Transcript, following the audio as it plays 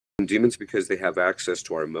Demons, because they have access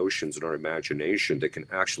to our emotions and our imagination, they can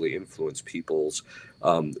actually influence people's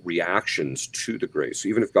reactions to the grace. So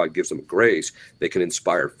even if God gives them grace, they can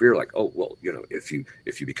inspire fear. Like, oh well, if you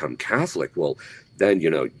become Catholic, well, then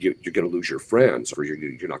you're going to lose your friends, or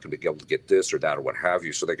you're not going to be able to get this or that or what have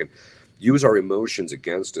you. So they can use our emotions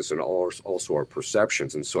against us, and also our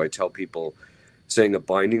perceptions. And so I tell people, saying a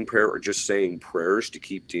binding prayer or just saying prayers to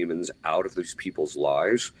keep demons out of these people's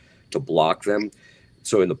lives, to block them.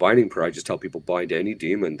 So in the binding prayer, I just tell people, bind any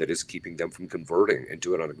demon that is keeping them from converting, and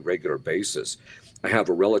do it on a regular basis. I have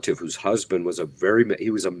a relative whose husband was he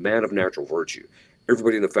was a man of natural virtue.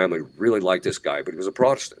 Everybody in the family really liked this guy, but he was a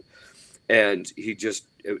Protestant. And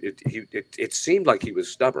it seemed like he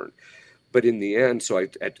was stubborn. But in the end, so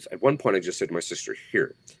at one point, I just said to my sister,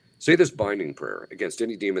 here, say this binding prayer against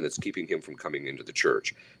any demon that's keeping him from coming into the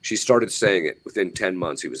church. She started saying it. Within 10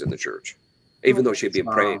 months, he was in the church, even though she had been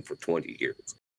praying for 20 years.